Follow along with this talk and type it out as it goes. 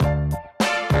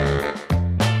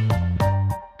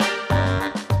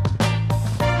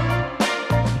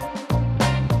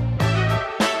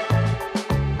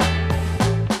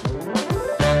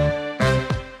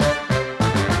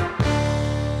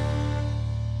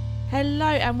Hello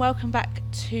and welcome back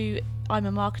to I'm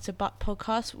a Marketer But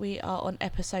podcast. We are on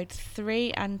episode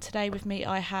 3 and today with me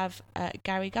I have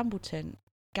Gary Gumbleton.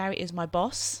 Gary is my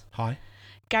boss. Hi.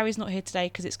 Gary's not here today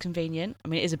because it's convenient. I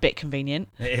mean, it is a bit convenient.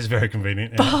 It is very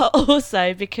convenient. Yeah. But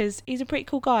also because he's a pretty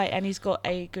cool guy and he's got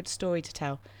a good story to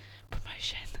tell.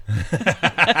 Promotion.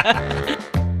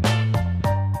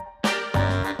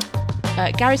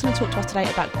 Gary's going to talk to us today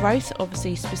about growth,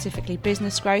 obviously specifically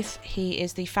business growth. He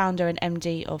is the founder and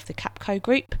MD of the Capco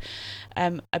Group,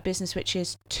 a business which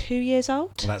is 2 years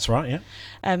old. That's right,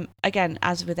 yeah. Again,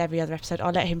 as with every other episode,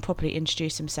 I'll let him properly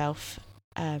introduce himself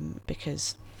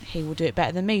because he will do it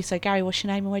better than me. So Gary, what's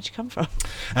your name and where'd you come from?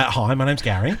 Hi, my name's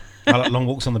Gary. I like long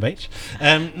walks on the beach.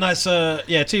 To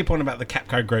your point about the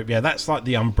Capco Group, yeah, that's like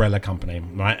the umbrella company,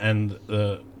 right? And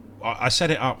I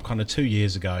set it up kind of 2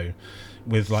 years ago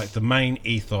with like the main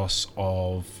ethos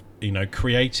of, you know,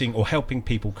 creating or helping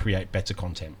people create better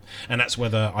content. And that's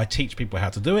whether I teach people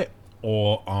how to do it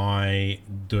or I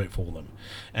do it for them.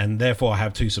 And therefore I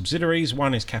have 2 subsidiaries.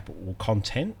 One is Capital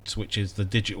Content, which is the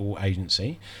digital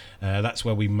agency. That's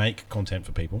where we make content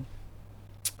for people.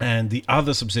 And the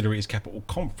other subsidiary is Capital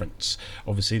Conference.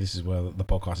 Obviously, this is where the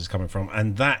podcast is coming from.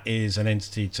 And that is an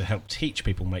entity to help teach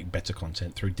people make better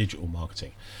content through digital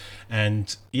marketing.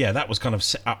 And yeah, that was kind of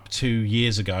set up 2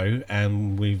 years ago.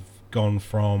 And we've gone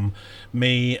from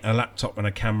me, a laptop and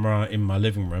a camera in my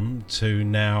living room to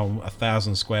now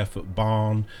 1,000 square foot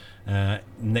barn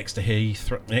next to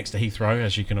Heathrow,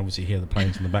 as you can obviously hear the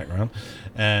planes in the background.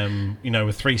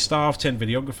 With 3 staff, 10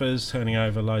 videographers, turning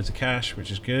over loads of cash, which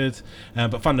is good.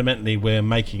 But fundamentally, we're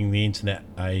making the internet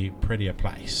a prettier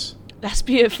place. That's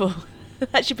beautiful.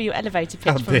 That should be your elevator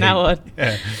pitch from now on.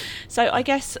 Yeah. So I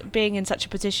guess being in such a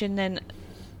position then,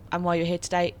 and while you're here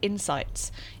today,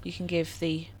 insights. You can give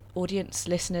the audience,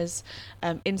 listeners,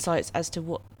 insights as to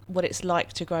what it's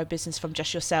like to grow a business from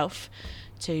just yourself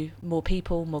to more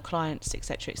people, more clients,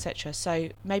 etc., etc. So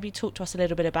maybe talk to us a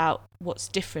little bit about what's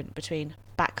different between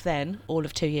back then, all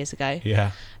of 2 years ago,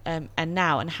 and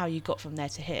now, and how you got from there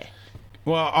to here.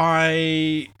 Well,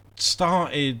 I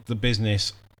started the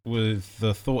business with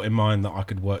the thought in mind that I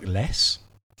could work less.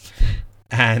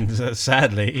 And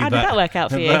sadly, how did that work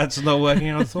out for you? That's not working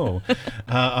out at all.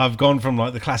 I've gone from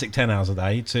like the classic 10 hours a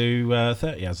day to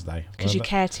 30 hours a day. Because you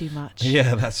care too much.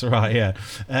 Yeah, that's right, yeah.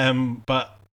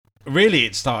 But really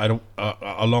it started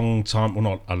a long time, well,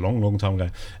 not a long time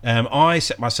ago. I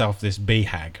set myself this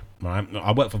BHAG, right?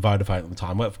 I worked for Vodafone at the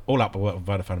time. I worked for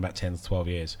Vodafone about 10 to 12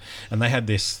 years. And they had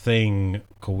this thing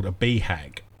called a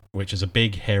BHAG, which is a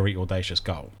big, hairy, audacious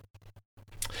goal.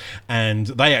 And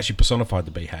they actually personified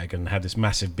the BHAG and had this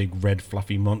massive, big, red,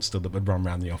 fluffy monster that would run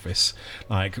around the office.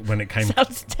 Like when it came,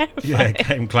 sounds terrifying. Yeah, it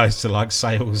came close to like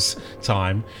sales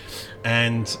time.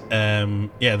 And the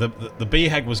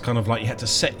BHAG was kind of like you had to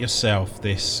set yourself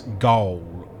this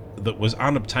goal that was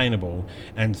unobtainable,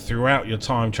 and throughout your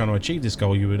time trying to achieve this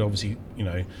goal, you would obviously,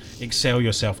 excel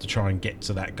yourself to try and get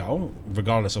to that goal,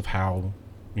 regardless of how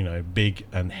big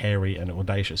and hairy and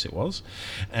audacious it was.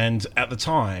 And at the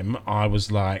time I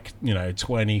was like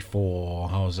 24,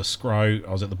 I was a scrote,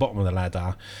 I was at the bottom of the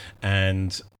ladder,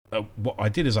 and what I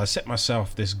did is I set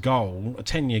myself this goal, a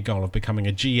 10-year goal of becoming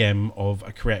a GM of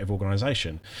a creative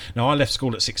organisation. Now I left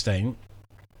school at 16,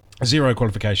 0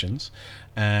 qualifications,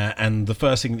 and the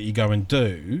first thing that you go and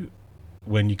do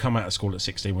when you come out of school at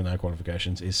 16 with no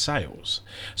qualifications is sales.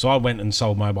 So I went and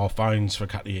sold mobile phones for a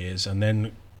couple of years and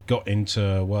then got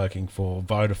into working for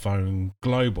Vodafone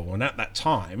Global, and at that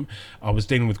time I was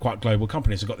dealing with quite global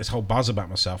companies. I got this whole buzz about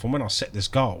myself, and when I set this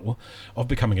goal of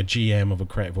becoming a GM of a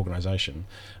creative organisation,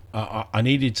 I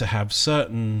needed to have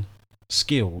certain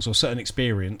skills or certain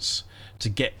experience to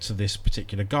get to this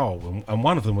particular goal, and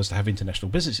one of them was to have international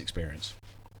business experience.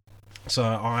 So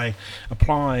I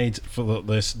applied for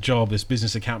this job, this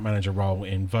business account manager role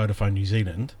in Vodafone New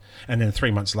Zealand, and then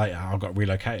 3 months later I got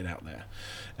relocated out there.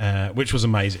 Which was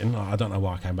amazing. I don't know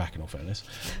why I came back, in all fairness.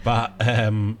 But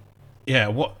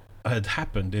what had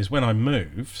happened is when I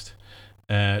moved,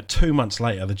 2 months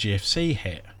later the GFC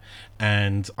hit,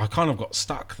 and I kind of got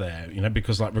stuck there,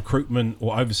 because like recruitment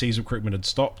or overseas recruitment had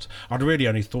stopped. I'd really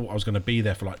only thought I was going to be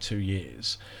there for like 2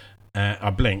 years.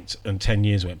 I blinked and 10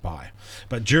 years went by.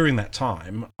 But during that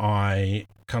time, I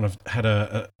kind of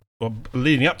had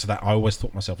leading up to that, I always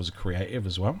thought myself as a creative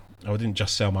as well. I didn't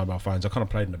just sell mobile phones. I kind of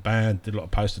played in a band, did a lot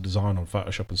of poster design on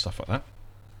Photoshop and stuff like that.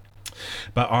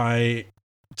 But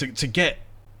to get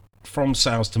from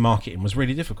sales to marketing was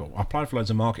really difficult. I applied for loads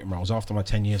of marketing roles after my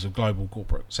 10 years of global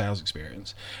corporate sales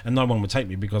experience, and no one would take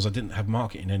me because I didn't have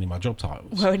marketing in any of my job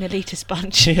titles. We're an elitist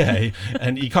bunch. Yeah,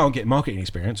 and you can't get marketing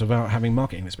experience without having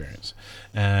marketing experience.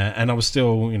 And I was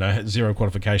still, had 0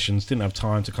 qualifications, didn't have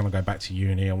time to kind of go back to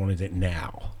uni. I wanted it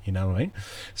now, you know what I mean?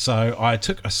 So I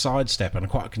took a sidestep and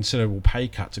quite a considerable pay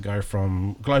cut to go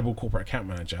from global corporate account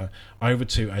manager over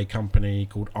to a company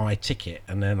called iTicket,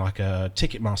 and then like a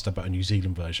Ticketmaster but a New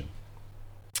Zealand version.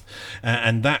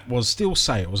 And that was still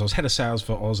sales. I was head of sales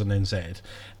for Oz and NZ,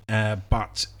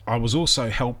 but I was also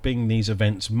helping these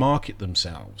events market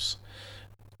themselves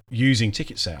using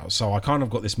ticket sales. So I kind of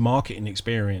got this marketing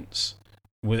experience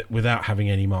without having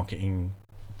any marketing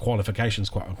qualifications,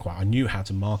 quite. I knew how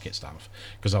to market stuff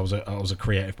because I was a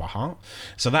creative by heart.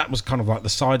 So that was kind of like the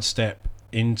sidestep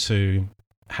into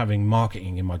having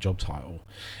marketing in my job title.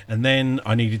 And then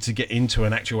I needed to get into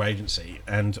an actual agency,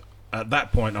 and at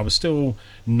that point I was still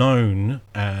known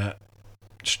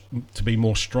to be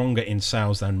more stronger in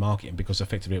sales than marketing because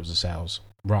effectively it was a sales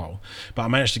role. But I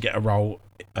managed to get a role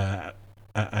at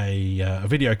a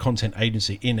video content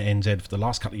agency in NZ for the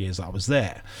last couple of years that I was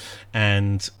there,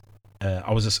 and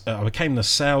I became the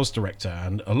sales director,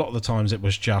 and a lot of the times it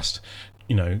was just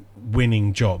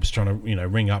winning jobs, trying to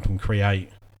ring up and create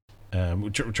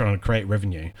trying to create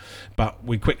revenue. But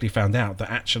we quickly found out that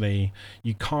actually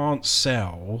you can't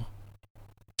sell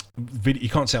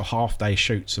half-day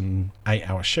shoots and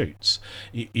 8-hour shoots.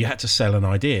 You had to sell an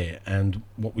idea, and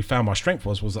what we found my strength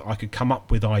was that I could come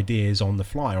up with ideas on the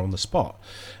fly, on the spot.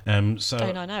 So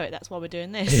don't I know it? That's why we're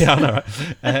doing this. Yeah, I know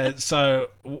it. So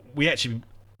we actually,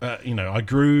 I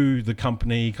grew the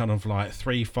company kind of like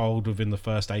threefold within the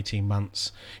first 18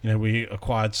 months. We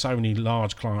acquired so many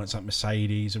large clients like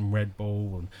Mercedes and Red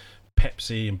Bull and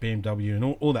Pepsi and BMW and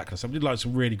all that kind of stuff. We did like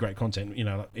some really great content,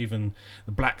 like even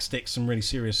the Black Sticks, some really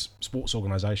serious sports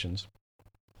organisations.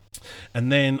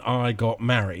 And then I got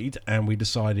married and we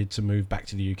decided to move back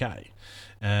to the UK.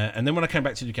 And then when I came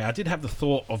back to the UK, I did have the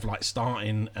thought of like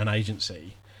starting an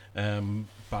agency,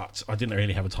 but I didn't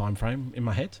really have a time frame in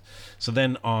my head. So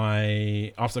then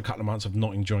after a couple of months of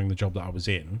not enjoying the job that I was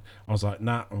in, I was like,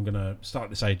 nah, I'm going to start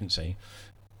this agency.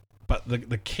 But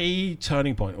the key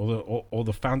turning point or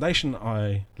the foundation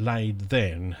I laid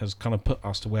then has kind of put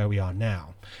us to where we are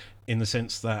now, in the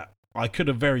sense that I could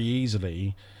have very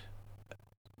easily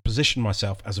positioned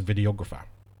myself as a videographer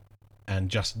and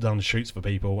just done shoots for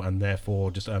people and therefore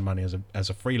just earn money as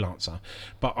a freelancer.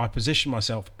 But I positioned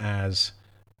myself as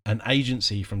an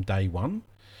agency from day one.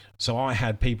 So I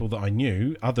had people that I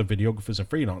knew, other videographers and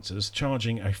freelancers,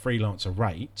 charging a freelancer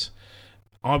rate.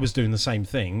 I was doing the same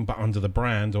thing, but under the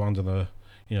brand or under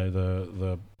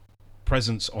the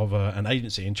presence of an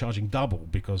agency, and charging double,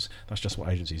 because that's just what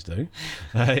agencies do.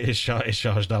 It's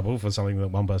charged double for something that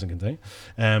one person can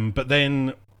do. But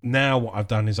then now what I've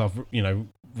done is I've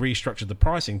restructured the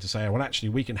pricing to say, well, actually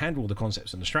we can handle the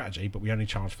concepts and the strategy, but we only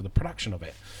charge for the production of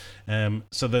it.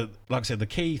 So like I said, the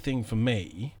key thing for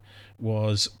me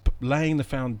was laying the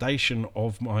foundation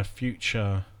of my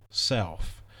future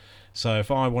self. So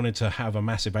if I wanted to have a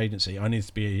massive agency, I needed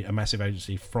to be a massive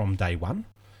agency from day one,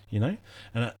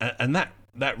 and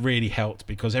that really helped,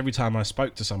 because every time I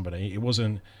spoke to somebody, it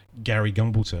wasn't Gary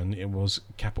Gumbleton, it was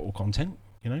Capital Content,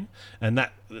 and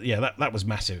that was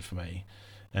massive for me.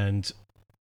 And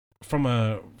from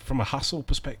a hustle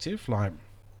perspective, like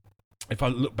if I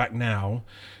look back now,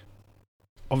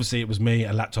 obviously it was me,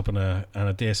 a laptop and a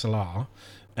DSLR,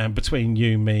 and between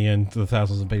you, me, and the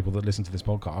thousands of people that listen to this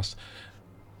podcast,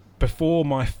 before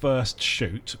my first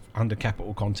shoot under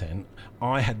Capital Content,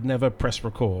 I had never pressed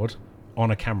record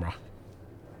on a camera.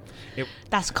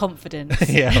 That's confidence.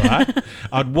 Yeah, right.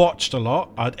 I'd watched a lot.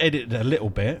 I'd edited a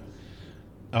little bit.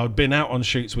 I'd been out on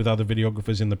shoots with other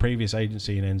videographers in the previous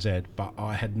agency in NZ, but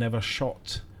I had never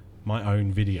shot my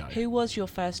own video. Who was your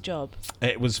first job?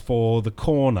 It was for The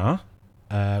Corner,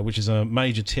 which is a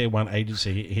major tier 1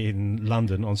 agency in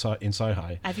London in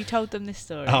Soho. Have you told them this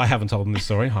story? I haven't told them this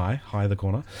story. Hi, The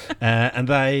Corner. And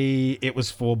it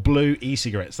was for Blue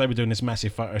e-cigarettes. They were doing this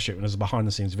massive photo shoot, and it was a behind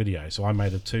the scenes video. So I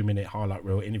made a 2-minute highlight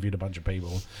reel, interviewed a bunch of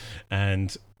people,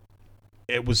 and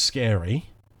it was scary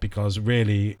because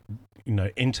really,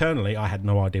 internally I had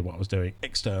no idea what I was doing.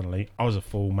 Externally, I was a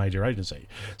full major agency.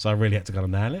 So I really had to kind of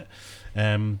nail it.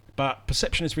 But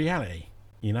perception is reality.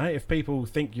 If people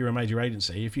think you're a major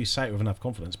agency, if you say it with enough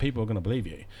confidence, people are going to believe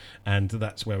you. And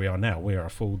that's where we are now. We are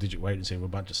a full digital agency with a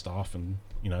bunch of staff and,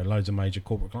 loads of major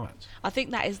corporate clients. I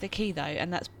think that is the key, though,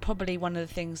 and that's probably one of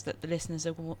the things that the listeners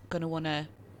are going to want to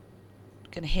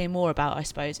going to hear more about, I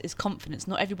suppose, is confidence.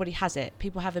 Not everybody has it.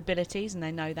 People have abilities and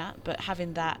they know that, but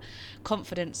having that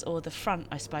confidence or the front,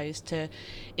 I suppose, to,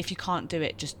 if you can't do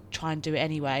it, just try and do it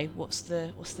anyway. What's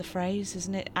the phrase,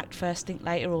 isn't it? Act first, think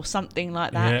later, or something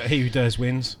like that. Yeah, he who dares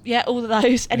wins. Yeah, all of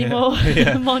those anymore.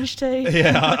 Yeah. Monge too.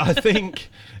 Yeah, I think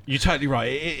you're totally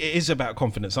right. It is about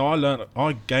confidence. So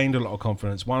I gained a lot of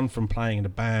confidence. One, from playing in a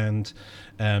band,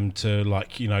 to,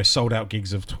 like, you know, sold out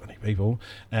gigs of 20 people,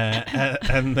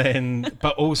 and then,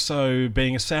 but also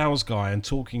being a sales guy and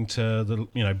talking to the,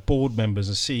 you know, board members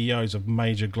and CEOs of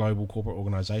major global corporate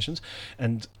organisations.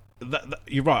 And that,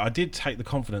 you're right. I did take the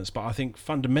confidence, but I think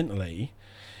fundamentally,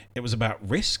 it was about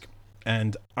risk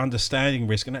and understanding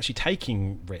risk and actually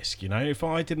taking risk. You know, if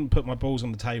I didn't put my balls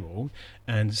on the table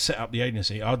and set up the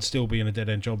agency, I'd still be in a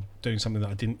dead-end job doing something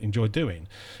that I didn't enjoy doing.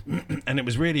 And it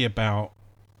was really about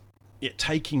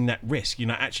taking that risk, you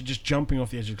know, actually just jumping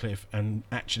off the edge of the cliff and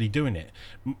actually doing it.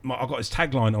 I've got this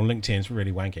tagline on LinkedIn, it's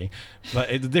really wanky, but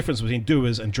the difference between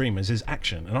doers and dreamers is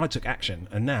action. And I took action,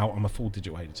 and now I'm a full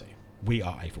digital agency. We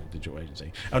are a full digital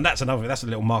agency. And that's a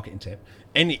little marketing tip.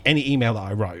 Any email that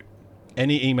I wrote,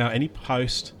 any email, any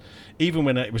post, even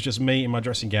when it was just me in my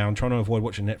dressing gown trying to avoid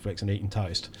watching Netflix and eating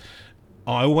toast,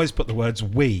 I always put the words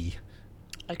we.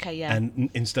 Okay, yeah.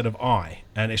 And instead of I.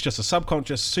 And it's just a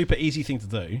subconscious, super easy thing to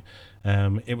do.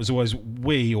 It was always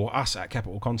we or us at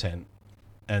Capital Content.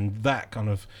 And that kind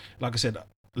of, like I said,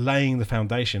 laying the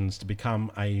foundations to become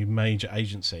a major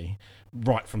agency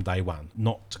right from day one,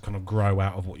 not to kind of grow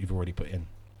out of what you've already put in.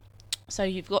 So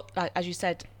you've got, like, as you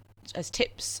said, as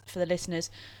tips for the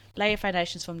listeners, lay your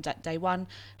foundations from day one,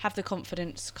 have the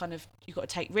confidence, kind of, you've got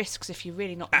to take risks if you're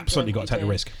really not absolutely got to take the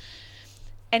risk.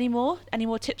 Any more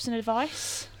tips and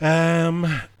advice?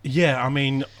 Yeah, I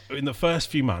mean, in the first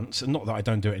few months, and not that I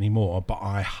don't do it anymore, but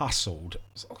I hustled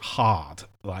hard.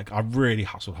 Like, I really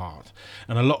hustled hard.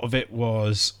 And a lot of it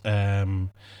was,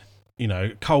 you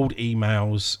know, cold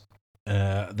emails.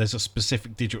 There's a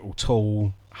specific digital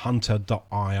tool,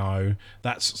 hunter.io.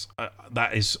 That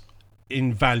is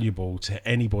invaluable to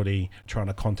anybody trying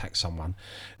to contact someone.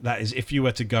 That is, if you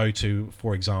were to go to,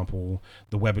 for example,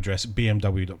 the web address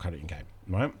bmw.co.uk,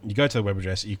 right? You go to the web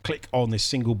address, you click on this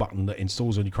single button that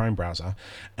installs on your Chrome browser,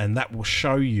 and that will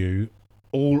show you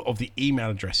all of the email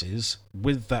addresses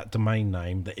with that domain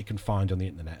name that it can find on the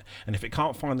internet. And if it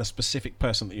can't find the specific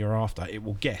person that you're after, it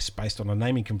will guess based on a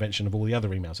naming convention of all the other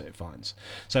emails that it finds.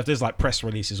 So if there's like press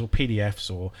releases or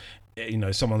PDFs, or, you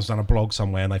know, someone's done a blog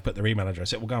somewhere and they've put their email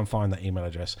address, it will go and find that email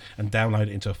address and download it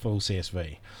into a full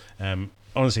CSV.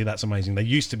 Honestly, that's amazing. They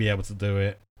used to be able to do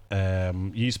it.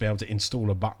 You used to be able to install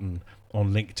a button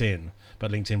on LinkedIn, but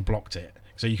LinkedIn blocked it.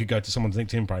 So you could go to someone's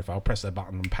LinkedIn profile, press their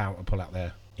button, and pull out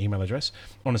their email address.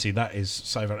 Honestly, that is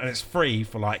so fun, and it's free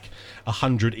for like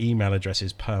 100 email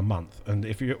addresses per month. And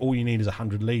if all you need is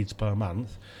 100 leads per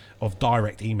month of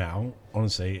direct email,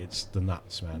 honestly, it's the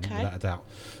nuts, man, without a doubt.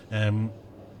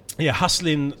 Yeah,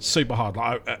 hustling super hard,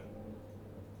 like,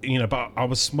 you know, but I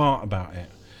was smart about it.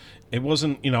 It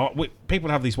wasn't, you know, people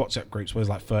have these WhatsApp groups where there's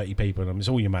like 30 people and it's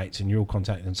all your mates and you're all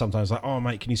contacting, and sometimes like, oh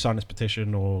mate, can you sign this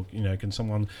petition, or, you know, can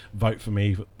someone vote for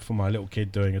me for my little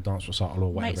kid doing a dance recital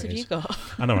or whatever mates it is. have you got?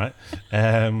 I know,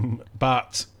 right?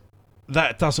 But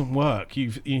that doesn't work.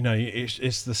 You know,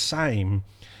 it's the same.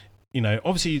 You know,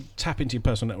 obviously you tap into your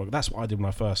personal network. That's what I did when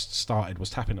I first started, was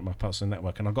tapping at my personal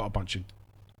network, and I got a bunch of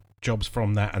jobs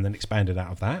from that and then expanded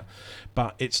out of that.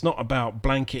 But it's not about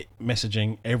blanket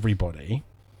messaging everybody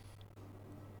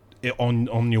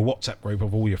on your WhatsApp group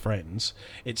of all your friends.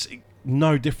 It's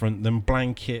no different than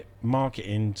blanket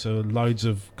marketing to loads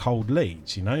of cold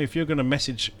leads. You know, if you're going to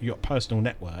message your personal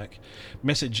network,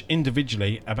 message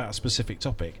individually about a specific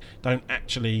topic. Don't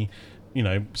actually, you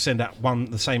know, send out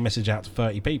the same message out to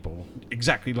 30 people.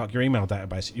 Exactly like your email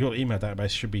database. Your email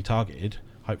database should be targeted,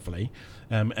 hopefully,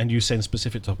 and you send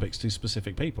specific topics to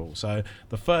specific people. So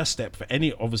the first step for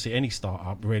any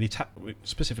startup, really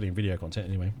specifically in video content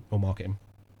anyway, or marketing,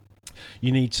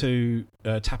 you need to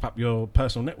tap up your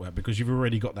personal network, because you've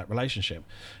already got that relationship.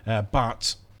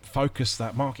 But focus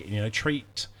that marketing. You know,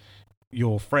 treat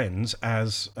your friends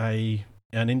as an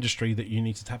industry that you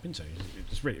need to tap into.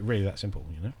 It's really that simple.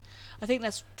 You know. I think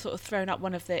that's sort of thrown up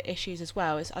one of the issues as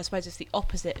well. Is, I suppose it's the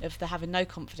opposite of the having no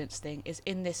confidence thing. Is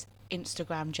in this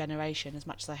Instagram generation, as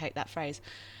much as I hate that phrase,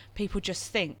 people just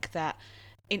think that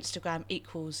Instagram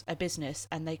equals a business,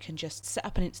 and they can just set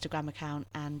up an Instagram account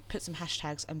and put some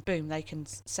hashtags and boom, they can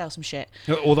sell some shit.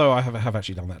 Although I have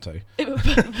actually done that too.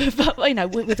 But you know,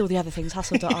 with all the other things,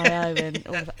 hustle.io and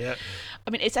all of that. Yeah. I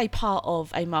mean, it's a part of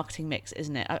a marketing mix,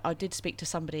 isn't it? I did speak to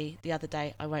somebody the other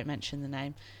day, I won't mention the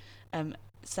name,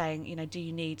 saying, you know, do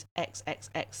you need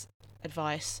XXX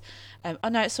advice. Oh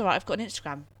no, it's all right. I've got an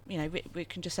Instagram. You know, we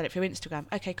can just sell it through Instagram.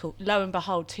 Okay, cool. Lo and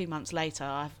behold, 2 months later,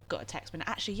 I've got a text. But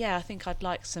actually, yeah, I think I'd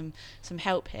like some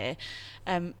help here.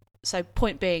 So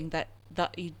point being that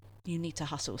you need to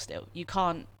hustle still. You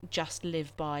can't just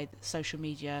live by social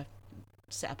media,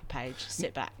 set up a page,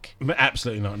 sit back.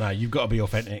 Absolutely not. No, you've got to be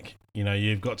authentic. You know,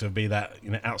 you've got to be that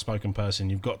outspoken person.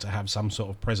 You've got to have some sort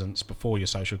of presence before your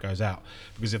social goes out.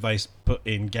 Because if they put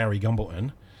in Gary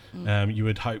Gumbleton, you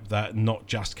would hope that not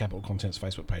just Capital Content's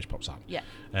Facebook page pops up. Yeah.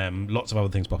 Lots of other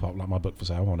things pop up, like my book for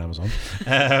sale on Amazon.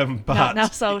 But now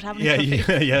sold, haven't you?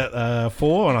 Yeah,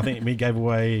 4, and I think me gave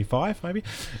away 5, maybe.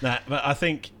 Nah, but I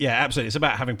think, yeah, absolutely. It's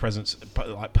about having presence,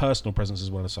 like personal presence as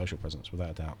well as social presence, without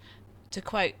a doubt. To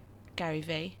quote Gary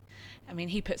Vee, I mean,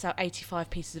 he puts out 85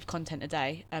 pieces of content a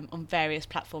day on various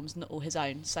platforms, not all his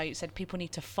own. So you said people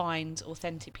need to find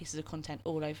authentic pieces of content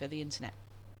all over the internet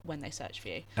when they search for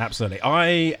you. Absolutely.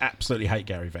 I absolutely hate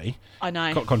Gary Vee. I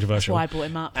know. Controversial. That's why I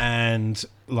brought him up. And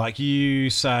like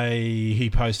you say, he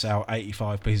posts out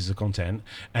 85 pieces of content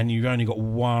and you've only got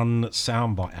one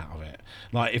soundbite out of it.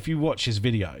 Like, if you watch his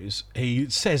videos, he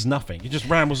says nothing. He just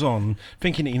rambles on,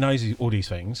 thinking that he knows all these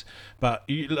things. But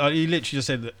he literally just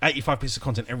said that 85 pieces of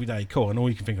content every day, cool. And all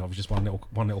you can think of is just one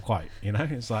little quote, you know?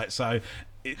 It's like, so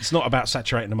it's not about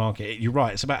saturating the market. You're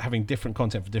right. It's about having different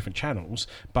content for different channels,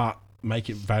 but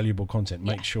make it valuable content.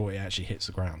 Make sure it actually hits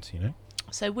the ground, you know?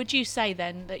 So would you say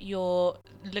then that you're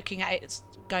looking at it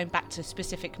going back to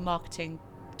specific marketing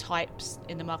types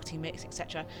in the marketing mix,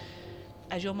 etc.?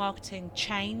 Has your marketing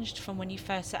changed from when you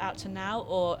first set out to now,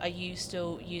 or are you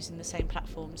still using the same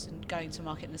platforms and going to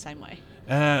market in the same way?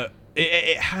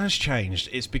 It has changed.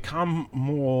 It's become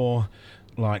more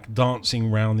like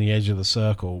dancing around the edge of the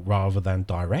circle rather than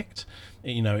direct.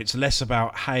 You know, it's less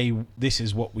about, hey, this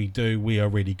is what we do, we are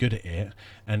really good at it,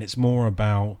 and it's more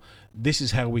about, this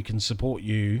is how we can support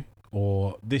you,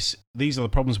 or these are the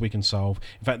problems we can solve.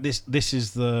 In fact, this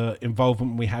is the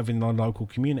involvement we have in our local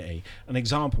community. An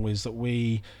example is that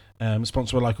we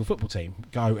sponsor a local football team,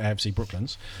 Go AFC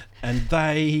Brooklands, and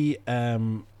they,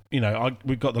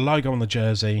 we've got the logo on the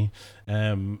jersey,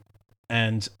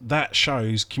 and that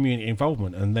shows community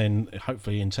involvement, and then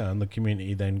hopefully in turn the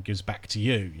community then gives back to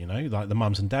you, you know, like the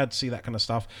mums and dads see that kind of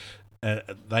stuff.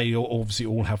 They obviously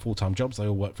all have full-time jobs, they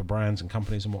all work for brands and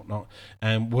companies and whatnot,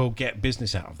 and we'll get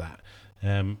business out of that,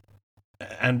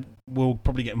 and we'll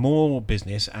probably get more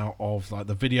business out of like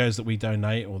the videos that we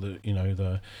donate, or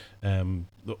the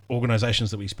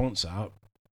organizations that we sponsor,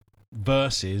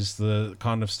 versus the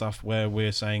kind of stuff where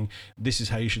we're saying, this is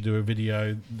how you should do a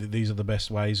video, these are the best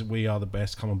ways, we are the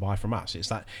best, come and buy from us. It's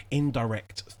that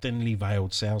indirect, thinly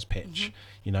veiled sales pitch.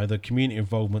 You know, the community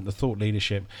involvement, the thought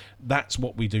leadership, that's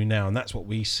what we do now, and that's what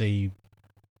we see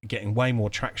getting way more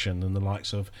traction than the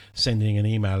likes of sending an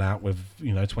email out with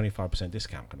 25%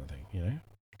 discount kind of thing, you know.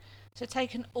 So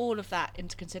taking all of that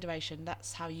into consideration,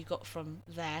 that's how you got from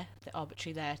there, the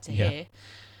arbitrary there, to here.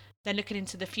 Then looking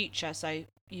into the future, so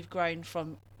you've grown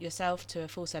from yourself to a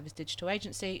full-service digital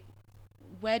agency.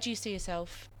 Where do you see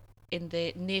yourself in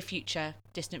the near future,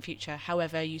 distant future,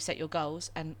 however you set your goals,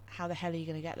 and how the hell are you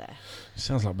going to get there?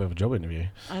 Sounds like a bit of a job interview.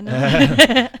 I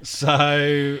know.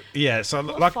 So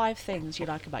what like 5 things you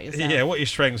like about yourself? Yeah, what are your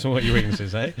strengths and what are your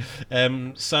weaknesses, eh?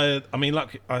 So, I mean,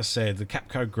 like I said, the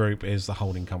Capco Group is the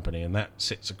holding company, and that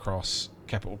sits across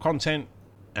Capital Content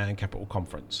and Capital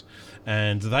Conference,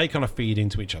 and they kind of feed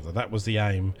into each other. That was the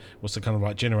aim, was to kind of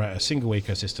like generate a single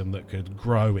ecosystem that could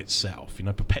grow itself,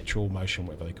 perpetual motion,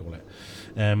 whatever they call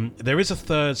it. There is a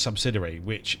third subsidiary,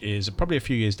 which is probably a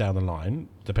few years down the line,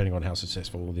 depending on how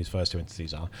successful these first 2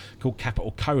 entities are, called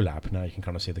Capital Collab. Now you can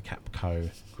kind of see the Capco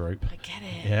Group. I get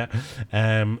it.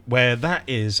 Yeah. Where that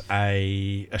is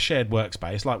a shared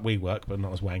workspace, like WeWork, but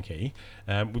not as wanky.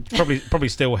 We probably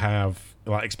still have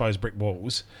like exposed brick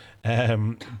walls.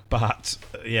 But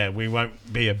yeah, we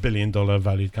won't be $1 billion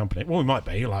valued company. Well, we might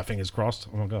be, like, fingers crossed.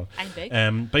 Oh my god. And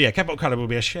big. But yeah, Capital Colour will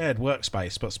be a shared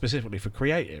workspace, but specifically for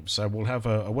creatives. So we'll have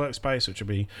a workspace which will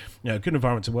be, a good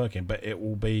environment to work in, but it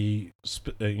will be,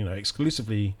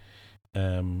 exclusively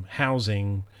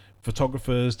housing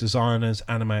photographers, designers,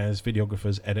 animators,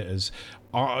 videographers, editors.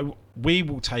 We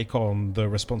will take on the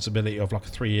responsibility of like a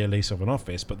 3-year lease of an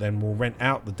office, but then we'll rent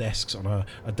out the desks on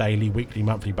a daily, weekly,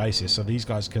 monthly basis, so these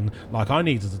guys can, like I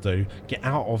needed to do, get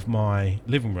out of my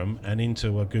living room and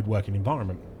into a good working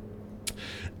environment.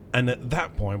 And at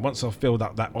that point, once I've filled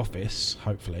up that office,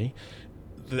 hopefully,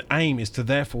 the aim is to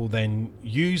therefore then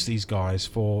use these guys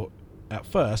for, at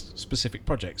first, specific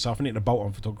projects. So if I need to bolt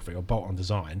on photography or bolt on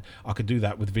design, I could do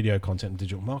that with video content and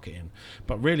digital marketing.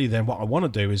 But really then what I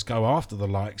want to do is go after the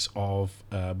likes of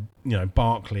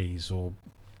Barclays or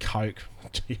Coke,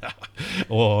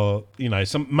 or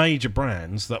some major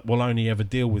brands that will only ever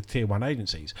deal with tier 1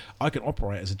 agencies. I can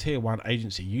operate as a tier 1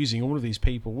 agency using all of these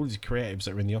people, all these creatives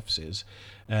that are in the offices,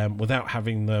 without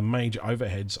having the major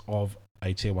overheads of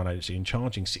a tier 1 agency and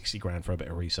charging 60 grand for a bit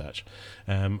of research.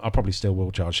 I probably still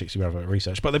will charge 60 grand for a bit of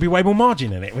research, but there'll be way more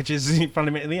margin in it, which is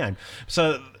fundamentally the aim.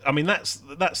 So I mean, that's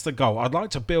the goal. I'd like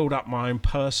to build up my own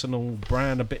personal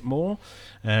brand a bit more,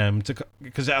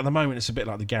 because at the moment it's a bit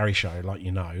like the Gary Show, like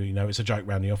it's a joke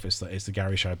around the office that it's the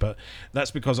Gary Show, but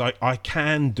that's because I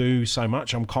can do so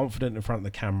much. I'm confident in front of the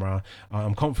camera.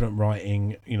 I'm confident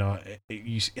writing.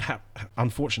 You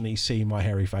unfortunately see my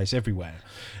hairy face everywhere.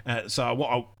 So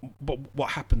what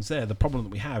happens there? The problem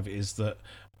that we have is that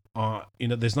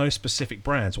there's no specific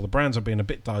brands, or the brands are being a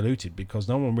bit diluted because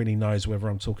no one really knows whether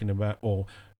I'm talking about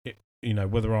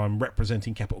whether I'm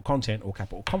representing Capital Content or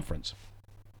Capital Conference.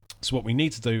 So what we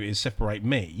need to do is separate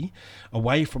me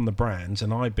away from the brands,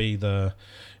 and I be the,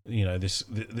 this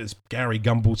Gary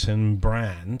Gumbleton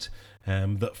brand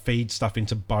that feeds stuff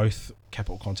into both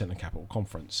Capital Content and Capital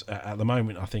Conference. At the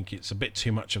moment, I think it's a bit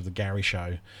too much of the Gary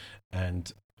Show,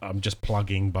 and I'm just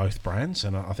plugging both brands,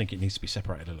 and I think it needs to be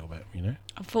separated a little bit,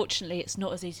 Unfortunately, it's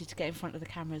not as easy to get in front of the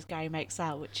camera as Gary makes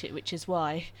out, which is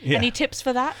why. Yeah. Any tips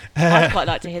for that? I'd quite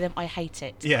like to hear them. I hate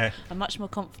it. Yeah. I'm much more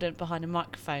confident behind a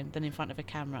microphone than in front of a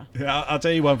camera. I'll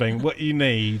tell you one thing. What you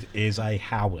need is a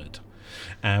Howard.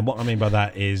 And what I mean by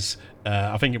that is,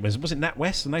 I think it was it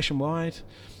NatWest, Nationwide?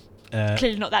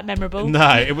 Clearly not that memorable.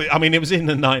 No, it was in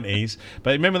the 90s.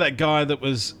 But remember that guy that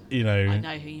was, I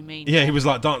know who you mean. Yeah, he was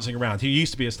like dancing around. He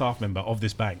used to be a staff member of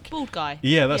this bank. Bald guy.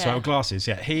 Yeah, that's right, with glasses.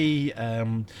 Yeah, he.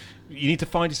 You need to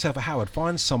find yourself a Howard.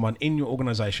 Find someone in your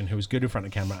organisation who is good in front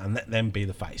of the camera and let them be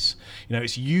the face.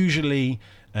 It's usually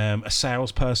a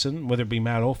salesperson, whether it be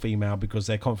male or female, because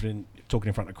they're confident talking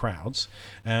in front of crowds.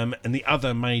 And the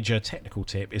other major technical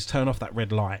tip is turn off that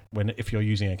red light if you're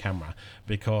using a camera,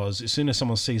 because as soon as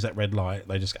someone sees that red light,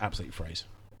 they just absolutely freeze.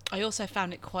 I also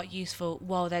found it quite useful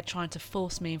while they're trying to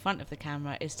force me in front of the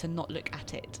camera is to not look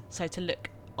at it. So to look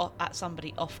at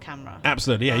somebody off camera.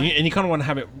 Absolutely, yeah. Right? And you kind of want to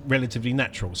have it relatively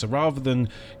natural. So rather than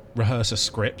rehearse a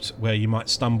script where you might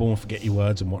stumble and forget your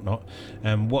words and whatnot,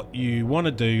 what you want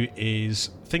to do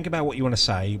is think about what you want to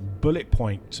say, bullet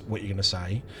point what you're going to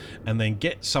say, and then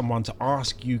get someone to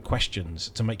ask you questions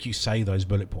to make you say those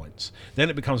bullet points. Then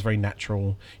it becomes very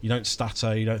natural. You don't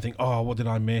stutter. You don't think, oh, what did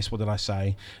I miss? What did I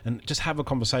say? And just have a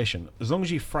conversation. As long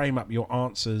as you frame up your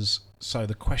answers so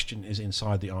the question is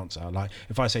inside the answer. Like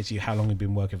if I say to you, how long have you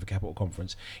been working for Capital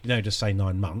Conference? You don't just say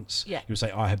 9 months. Yeah. You would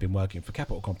say, I have been working for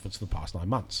Capital Conference for the past 9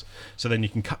 months. So then you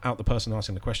can cut out the person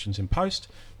asking the questions in post,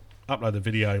 upload the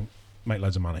video, make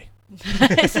loads of money.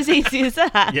 It's as easy as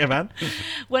that. Yeah, man.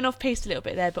 Went off piste a little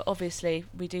bit there, but obviously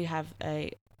we do have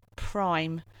a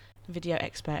prime video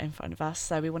expert in front of us,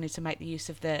 so we wanted to make the use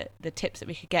of the tips that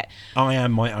we could get. I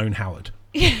am my own Howard.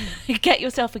 Get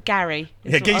yourself a Gary.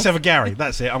 Yeah, get yourself a Gary.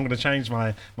 That's it. I'm going to change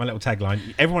my little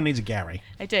tagline. Everyone needs a Gary.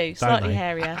 They do. Slightly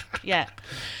hairier. Yeah.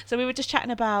 So we were just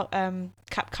chatting about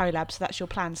Cap Collab, so that's your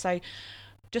plan. So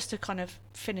just to kind of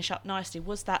finish up nicely,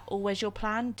 was that always your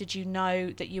plan? Did you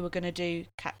know that you were going to do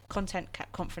Cap Content, Cap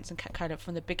Conference and Cap Collab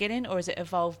from the beginning, or is it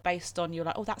evolved based on you're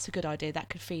like, oh, that's a good idea, that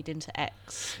could feed into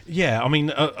X? Yeah, I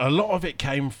mean, a lot of it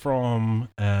came from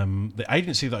the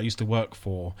agency that I used to work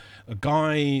for. A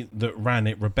guy that ran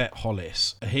it, Robert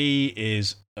Hollis, he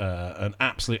is an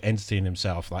absolute entity in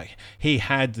himself. Like, he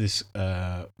had this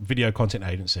video content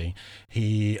agency.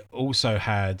 He also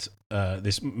had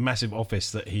this massive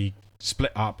office that he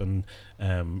split up and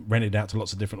rented out to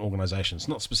lots of different organizations,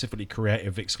 not specifically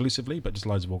creative exclusively, but just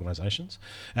loads of organizations.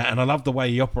 And I love the way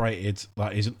he operated.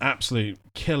 Like, he's an absolute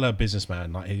killer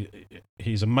businessman. Like,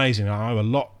 he's amazing. I owe a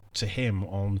lot to him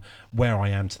on where I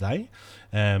am today.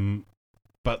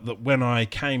 But that when I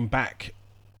came back,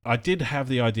 I did have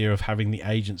the idea of having the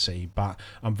agency, but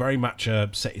I'm very much a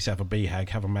set yourself a BHAG,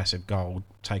 have a massive goal,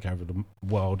 take over the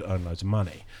world, earn loads of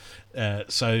money.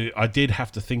 So I did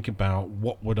have to think about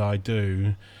what would I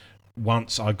do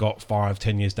once I got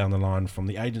 5-10 years down the line from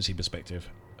the agency perspective.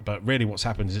 But really what's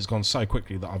happened is it's gone so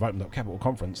quickly that I've opened up Capital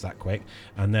Conference that quick,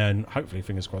 and then hopefully,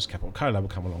 fingers crossed, Capital Collab will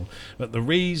come along. But the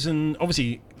reason,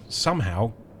 obviously,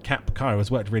 somehow Cap Co has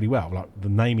worked really well, like the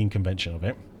naming convention of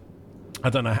it. I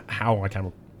don't know how I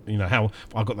came, how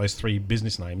I got those 3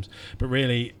 business names, but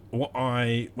really when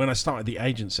I started the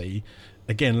agency,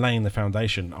 again, laying the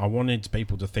foundation, I wanted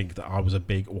people to think that I was a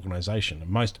big organisation. And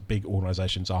most big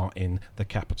organisations are in the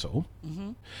capital.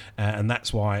 Mm-hmm. And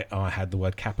that's why I had the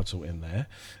word capital in there.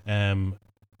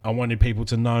 I wanted people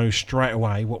to know straight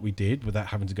away what we did without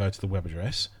having to go to the web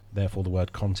address, therefore the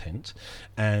word content.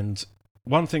 And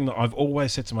one thing that I've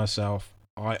always said to myself,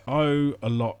 I owe a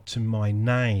lot to my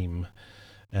name.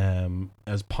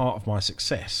 As part of my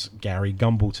success, Gary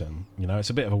Gumbleton. You know, it's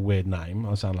a bit of a weird name.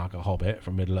 I sound like a hobbit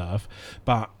from Middle Earth,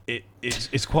 but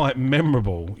it's quite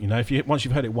memorable. You know, once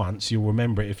you've heard it once, you'll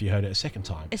remember it if you heard it a second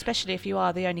time. Especially if you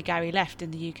are the only Gary left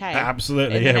in the UK.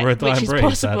 Absolutely, yeah, we're a dying breed,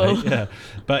 possible. sadly. Yeah,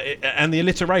 but and the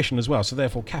alliteration as well. So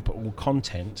therefore, capital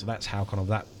content. That's how kind of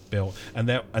that built. And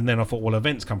then I thought, well,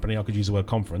 events company, I could use the word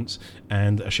conference,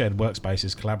 and a shared workspace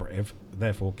is collaborative.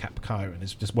 Therefore, Capco, and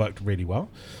it's just worked really well.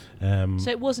 So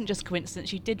it wasn't just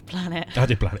coincidence. You did plan it. I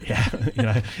did plan it, yeah. You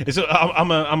know,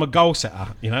 I'm a goal setter,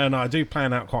 you know, and I do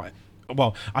plan out quite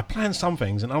well. I plan some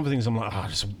things, and other things I'm like,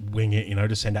 just wing it, you know,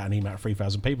 just send out an email to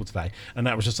 3,000 people today, and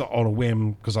that was just on a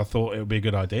whim because I thought it would be a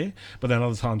good idea. But then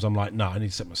other times I'm like, no, I need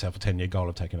to set myself a 10-year goal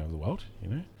of taking over the world, you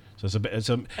know. So it's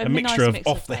a mixture of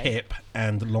off the hip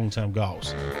and long-term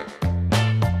goals.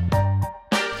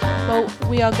 Well,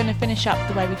 we are going to finish up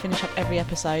the way we finish up every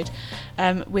episode,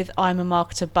 with I'm a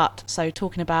Marketer But. So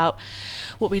talking about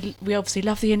what we obviously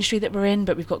love the industry that we're in,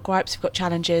 but we've got gripes, we've got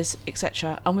challenges,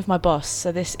 etc. I'm with my boss,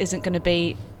 so this isn't going to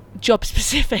be job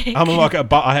specific. I'm a marketer,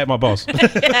 but I hate my boss.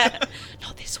 Yeah,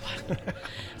 not this one.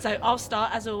 So I'll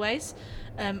start as always.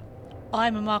 I'm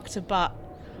a marketer, but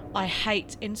I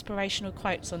hate inspirational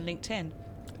quotes on LinkedIn.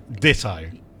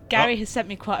 Ditto. Gary has sent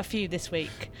me quite a few this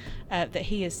week that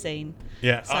he has seen.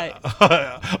 Yeah, so,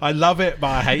 I love it, but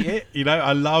I hate it. You know,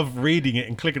 I love reading it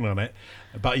and clicking on it.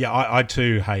 But yeah, I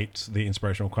too hate the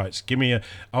inspirational quotes. Give me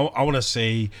I want to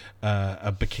see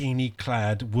a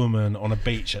bikini-clad woman on a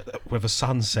beach with a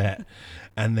sunset,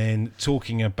 and then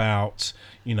talking about,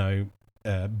 you know,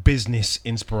 business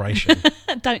inspiration.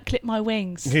 Don't clip my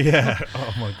wings. Yeah.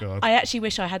 Oh my god. I actually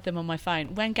wish I had them on my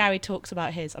phone. When Gary talks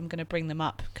about his, I'm going to bring them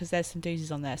up because there's some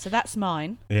doozies on there. So that's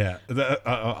mine. Yeah.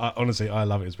 I honestly, I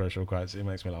love inspirational quotes. It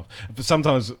makes me laugh. But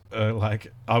sometimes,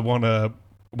 like, I want to,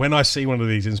 when I see one of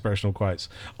these inspirational quotes,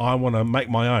 I want to make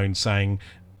my own saying,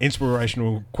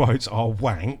 inspirational quotes are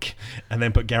wank, and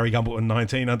then put Gary Gumbleton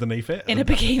 19 underneath it. In a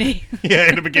bikini. Yeah,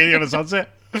 in a bikini on a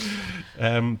sunset.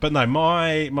 But no,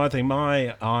 my thing,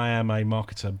 I am a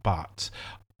marketer, but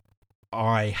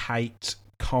I hate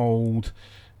cold,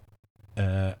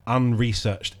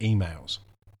 unresearched emails.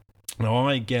 Now,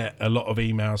 I get a lot of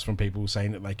emails from people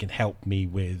saying that they can help me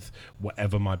with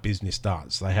whatever my business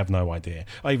does. They have no idea.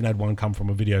 I even had one come from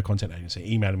a video content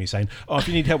agency emailing me saying, if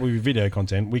you need help with your video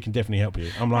content, we can definitely help you.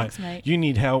 I'm like, thanks, you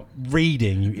need help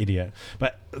reading, you idiot.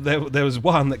 But there was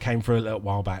one that came through a little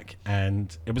while back,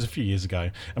 and it was a few years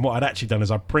ago. And what I'd actually done is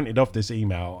I printed off this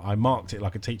email. I marked it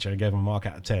like a teacher and gave them a mark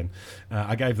out of 10.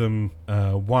 I gave them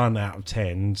 1 out of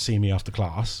 10, see me after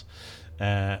class.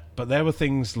 But there were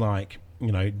things like,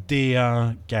 you know,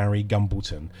 dear Gary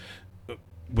Gumbleton,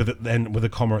 with a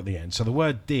comma at the end. So the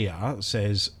word dear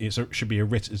says it should be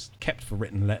it's kept for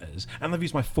written letters, and they've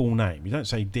used my full name. You don't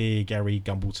say dear Gary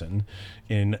Gumbleton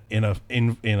in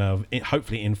a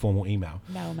hopefully informal email.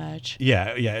 Mail merge.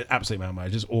 Yeah, absolute mail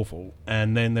merge. It's awful.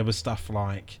 And then there was stuff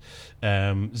like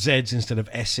Z's instead of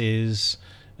S's.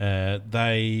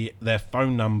 Their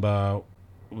phone number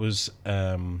was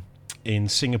in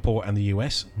Singapore and the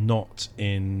US, not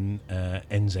in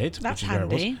NZ. That's which is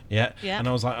handy. where it was. Yeah. And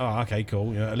I was like, okay,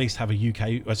 cool. You know, at least have a an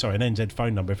NZ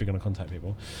phone number if you're going to contact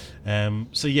people.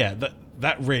 So yeah,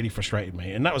 that really frustrated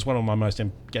me, and that was one of my most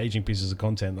engaging pieces of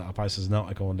content that I posted as an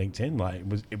article on LinkedIn. Like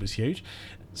it was huge.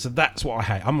 So that's what I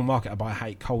hate. I'm a marketer, but I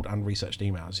hate cold, unresearched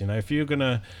emails. You know, if you're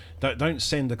gonna don't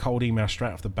send a cold email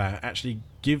straight off the bat. Actually,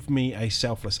 give me a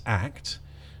selfless act.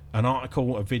 An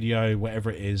article, a video,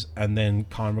 whatever it is, and then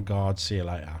kind regards, see you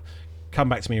later. Come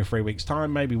back to me in 3 weeks'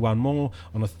 time, maybe one more.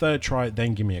 On a third try,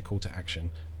 then give me a call to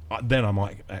action. Then I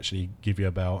might actually give you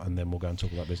a bell, and then we'll go and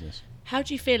talk about business. How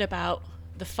do you feel about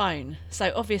the phone?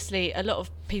 So obviously a lot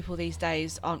of people these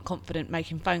days aren't confident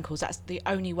making phone calls. That's the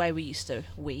only way we used to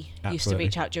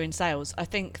reach out during sales. I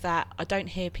think that I don't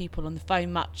hear people on the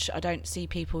phone much. I don't see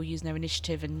people using their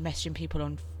initiative and messaging people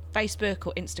on Facebook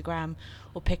or Instagram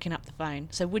or picking up the phone.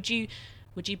 So would you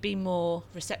be more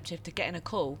receptive to getting a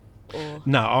call? Or?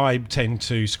 No, I tend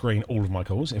to screen all of my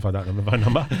calls if I don't know the phone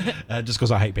number, just because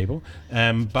I hate people.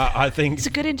 But I think it's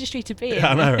a good industry to be in.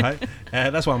 I know, right?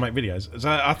 That's why I make videos. So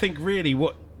I think really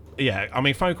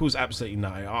phone calls, absolutely no.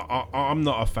 I'm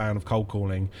not a fan of cold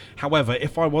calling. However,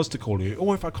 if I was to call you,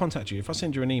 or if I contact you, if I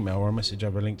send you an email or a message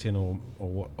over LinkedIn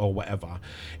or whatever,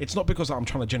 it's not because I'm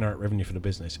trying to generate revenue for the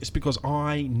business. It's because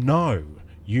I know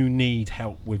you need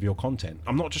help with your content.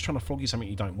 I'm not just trying to flog you something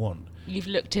you don't want. You've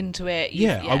looked into it.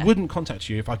 I wouldn't contact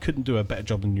you if I couldn't do a better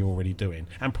job than you're already doing,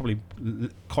 and probably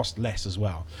cost less as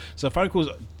well. So phone calls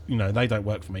they don't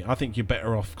work for me. I think you're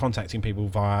better off contacting people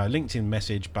via LinkedIn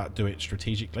message, but do it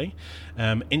strategically.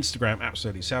 Instagram,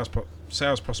 absolutely.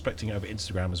 Sales prospecting over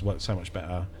Instagram has worked so much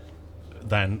better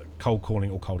than cold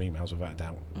calling or cold emails, without a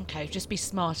doubt. Okay, just be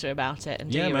smarter about it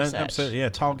and do Yeah, your man, research. absolutely. Yeah,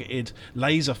 targeted,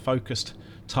 laser-focused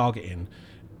targeting,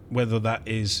 whether that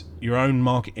is your own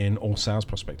marketing or sales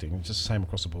prospecting. It's just the same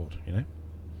across the board,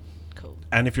 Cool.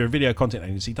 And if you're a video content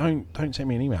agency, don't send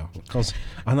me an email, because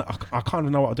I kind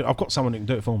of know what I do. I've got someone who can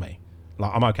do it for me.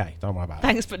 Like, I'm okay. Don't worry about it.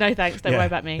 Thanks, but no thanks. Don't worry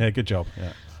about me. Yeah, good job.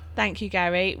 Yeah. Thank you,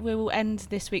 Gary. We will end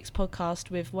this week's podcast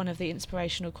with one of the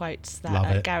inspirational quotes Love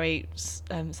that it. Gary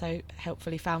so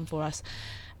helpfully found for us.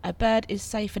 A bird is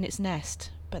safe in its nest,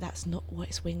 but that's not what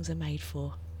its wings are made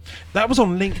for. That was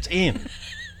on LinkedIn.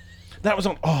 That was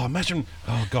on. Oh, imagine.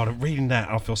 Oh God, reading that,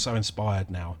 I feel so inspired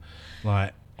now.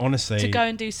 Like, honestly, To go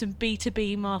and do some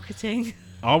B2B marketing.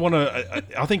 I want to.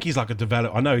 I think he's like a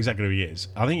developer. I know exactly who he is.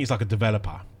 I think he's like a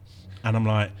developer, and I'm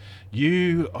like,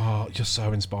 you're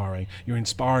so inspiring. You're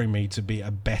inspiring me to be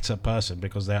a better person,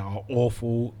 because there are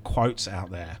awful quotes out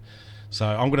there. So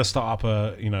I'm going to start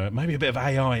up maybe a bit of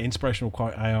AI, inspirational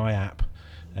quote AI app,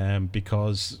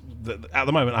 because at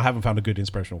the moment I haven't found a good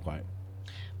inspirational quote.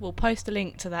 We'll post a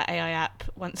link to that AI app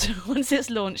once it's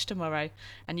launched tomorrow,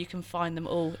 and you can find them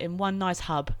all in one nice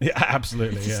hub Yeah,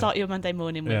 absolutely. to Yeah. start your Monday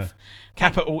morning Yeah. with.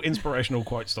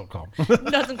 Capitalinspirationalquotes.com.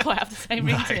 Doesn't quite have the same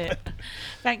ring to it.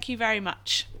 Thank you very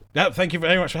much. Yeah, thank you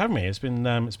very much for having me. It's been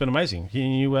amazing. Can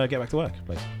you get back to work,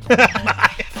 please?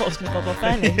 Thought I was going to bob off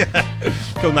early.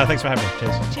 Cool. No, thanks for having me.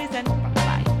 Cheers. Cheers then.